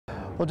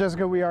Well,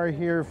 Jessica, we are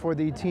here for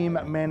the Team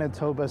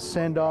Manitoba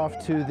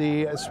send-off to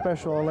the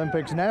Special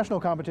Olympics national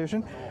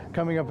competition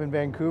coming up in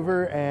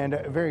Vancouver, and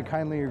very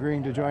kindly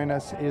agreeing to join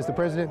us is the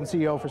President and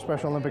CEO for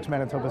Special Olympics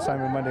Manitoba,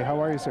 Simon Munday. How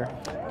are you, sir?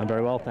 I'm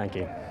very well, thank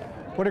you.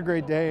 What a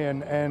great day,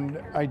 and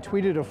I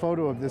tweeted a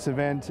photo of this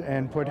event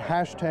and put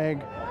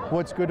hashtag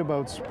what's good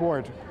about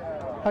sport.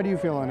 How do you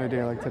feel on a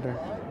day like today?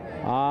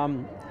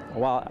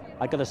 Well,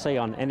 I got to say,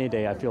 on any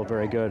day I feel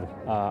very good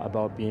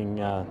about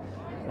being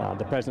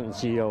the President and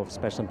CEO of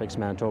Special Olympics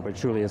Manitoba. It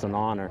truly is an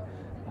honor.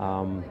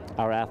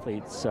 Our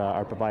athletes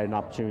are provided an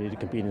opportunity to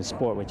compete in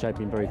sport, which I've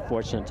been very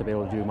fortunate to be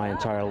able to do my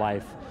entire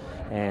life,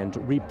 and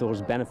reap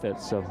those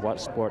benefits of what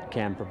sport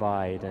can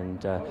provide.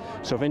 And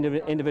so for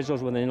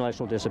individuals with an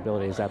intellectual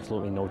disability, is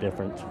absolutely no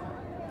different.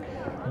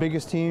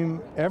 Biggest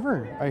team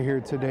ever, I hear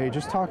today.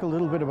 Just talk a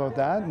little bit about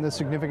that and the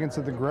significance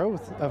of the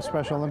growth of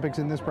Special Olympics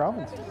in this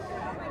province.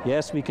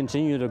 Yes, we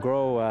continue to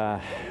grow,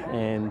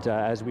 and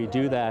as we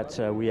do that,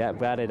 we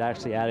have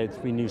actually added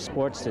 3 new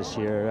sports this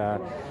year,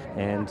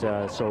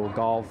 so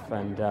golf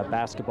and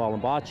basketball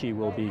and bocce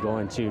will be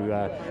going to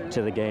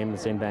the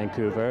games in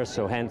Vancouver,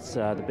 so hence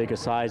the bigger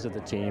size of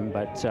the team,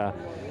 but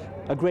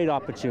a great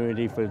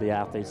opportunity for the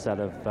athletes that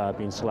have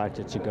been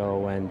selected to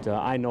go, and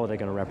I know they're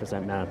going to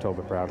represent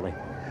Manitoba proudly.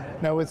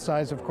 Now, with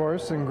size, of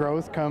course, and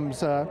growth comes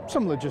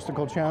some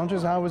logistical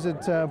challenges. How was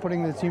it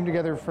putting the team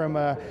together from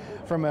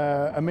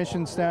a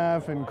mission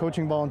staff and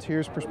coaching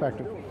volunteers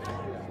perspective?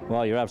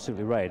 Well, you're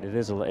absolutely right. It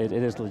is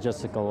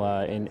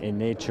logistical in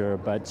nature,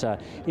 but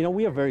you know,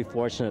 we are very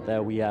fortunate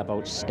that we have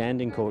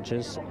outstanding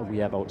coaches, we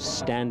have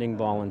outstanding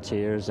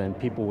volunteers, and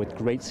people with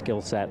great skill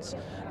sets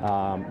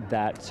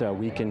that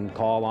we can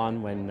call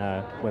on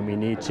when we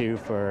need to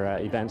for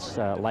events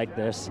like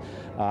this.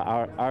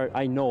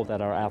 I know that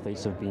our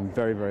athletes have been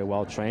very, very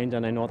well trained,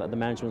 and I know that the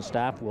management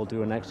staff will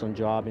do an excellent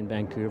job in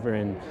Vancouver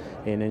in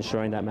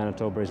ensuring that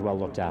Manitoba is well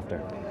looked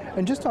after.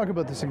 And just talk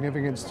about the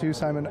significance too,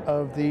 Simon,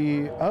 of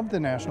the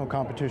national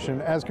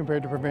competition as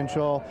compared to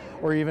provincial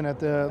or even at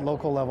the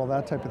local level,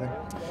 that type of thing.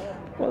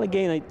 Well,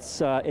 again,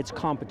 it's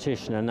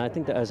competition, and I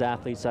think that as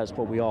athletes, that's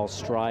what we all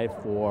strive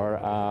for.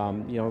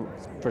 You know,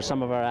 for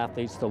some of our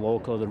athletes, the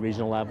local, the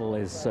regional level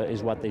is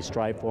what they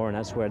strive for, and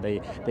that's where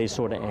they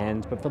sort of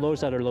end. But for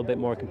those that are a little bit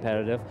more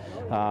competitive,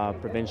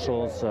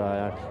 provincials,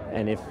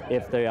 and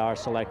if they are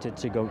selected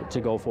to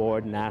go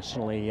forward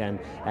nationally,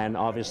 and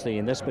obviously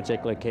in this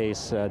particular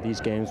case, these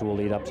games will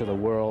lead up to the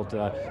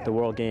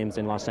World Games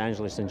in Los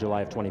Angeles in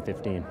July of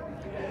 2015.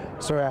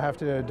 Sorry, I have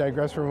to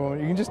digress for a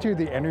moment. You can just hear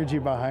the energy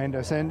behind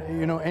us, and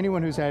you know,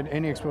 anyone who's had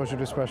any exposure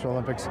to Special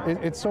Olympics,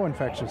 it's so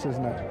infectious,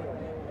 isn't it?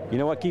 You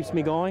know what keeps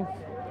me going?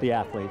 The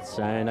athletes,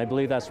 and I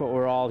believe that's what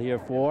we're all here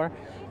for.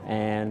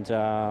 And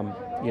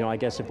you know, I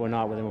guess if we're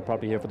not with them, we're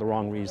probably here for the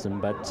wrong reason.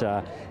 But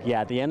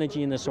yeah, the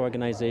energy in this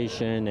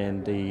organization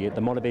and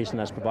the motivation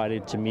that's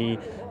provided to me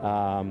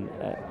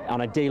on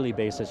a daily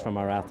basis from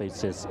our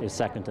athletes is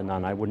second to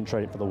none. I wouldn't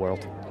trade it for the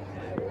world.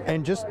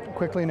 And just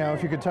quickly now,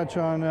 if you could touch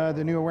on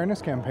the new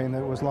awareness campaign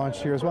that was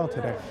launched here as well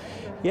today.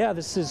 Yeah,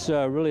 this is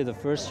really the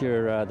first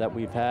year that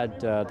we've had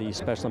the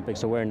Special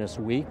Olympics Awareness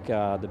Week.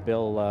 The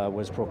bill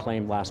was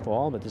proclaimed last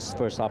fall, but this is the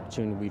first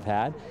opportunity we've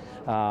had.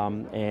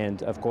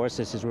 And of course,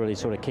 this is really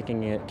sort of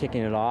kicking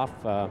it off.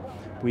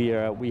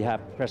 We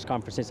have press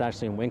conferences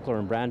actually in Winkler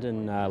and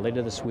Brandon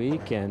later this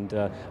week, and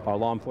our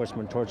law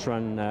enforcement torch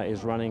run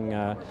is running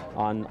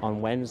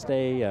on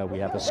Wednesday. We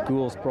have a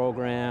schools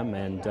program,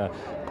 and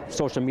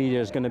social media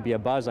is going to be a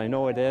buzz. I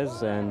know it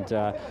is, and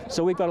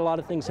so we've got a lot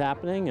of things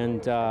happening,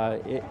 and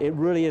it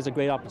really is a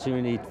great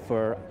opportunity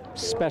for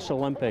Special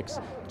Olympics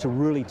to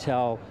really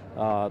tell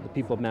the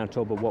people of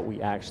Manitoba what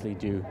we actually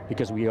do,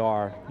 because we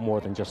are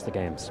more than just the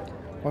games.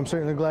 Well, I'm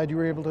certainly glad you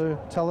were able to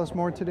tell us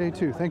more today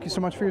too. Thank you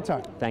so much for your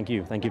time. Thank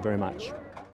you very much.